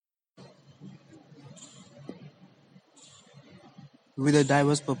With a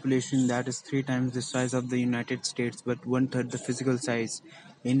diverse population that is three times the size of the United States but one-third the physical size,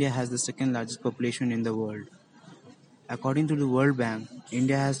 India has the second largest population in the world. According to the World Bank,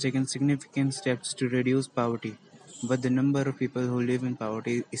 India has taken significant steps to reduce poverty, but the number of people who live in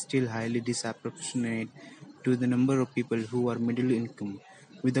poverty is still highly disproportionate to the number of people who are middle income,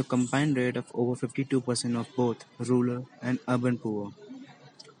 with a combined rate of over 52% of both rural and urban poor.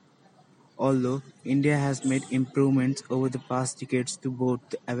 Although India has made improvements over the past decades to both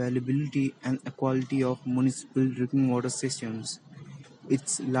the availability and quality of municipal drinking water systems,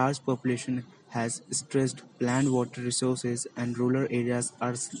 its large population has stressed plant water resources and rural areas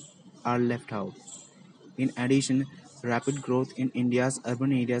are left out. In addition, rapid growth in India's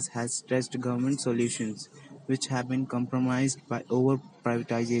urban areas has stressed government solutions, which have been compromised by over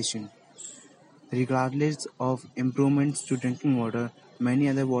privatization. Regardless of improvements to drinking water, many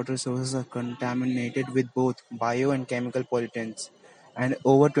other water sources are contaminated with both bio and chemical pollutants, and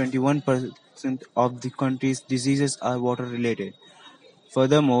over 21% of the country's diseases are water related.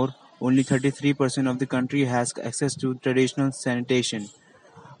 Furthermore, only 33% of the country has access to traditional sanitation.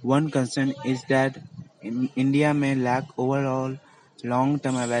 One concern is that India may lack overall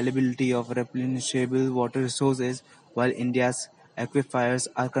long-term availability of replenishable water resources, while India's aquifers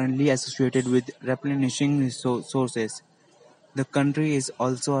are currently associated with replenishing sources. The country is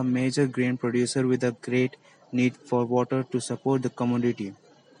also a major grain producer with a great need for water to support the commodity.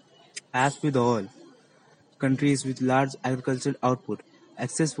 As with all countries with large agricultural output,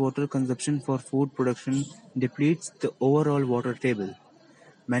 excess water consumption for food production depletes the overall water table.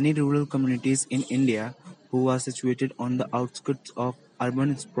 Many rural communities in India who are situated on the outskirts of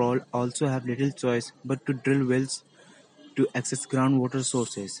urban sprawl also have little choice but to drill wells to access groundwater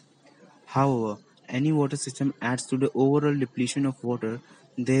sources. However, any water system adds to the overall depletion of water.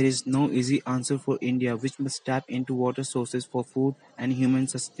 There is no easy answer for India, which must tap into water sources for food and human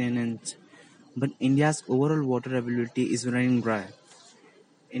sustenance. But India's overall water availability is running dry.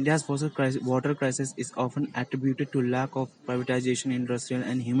 India's water crisis is often attributed to lack of privatization, industrial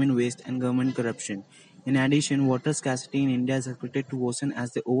and human waste, and government corruption. In addition, water scarcity in India is expected to worsen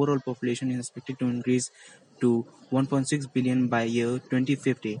as the overall population is expected to increase to 1.6 billion by year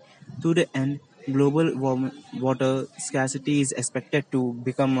 2050. To the end, water scarcity is expected to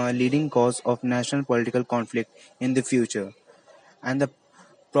become a leading cause of national political conflict in the future, and the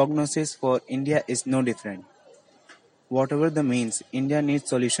prognosis for India is no different. Whatever the means, India needs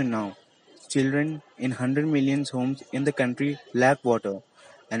solution now. Children in 100 million homes in the country lack water,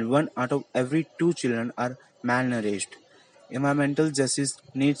 and one out of every two children are malnourished. Environmental justice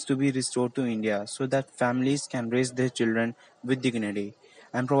needs to be restored to India so that families can raise their children with dignity,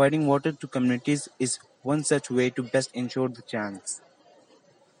 and providing water to communities is one such way to best ensure the chance.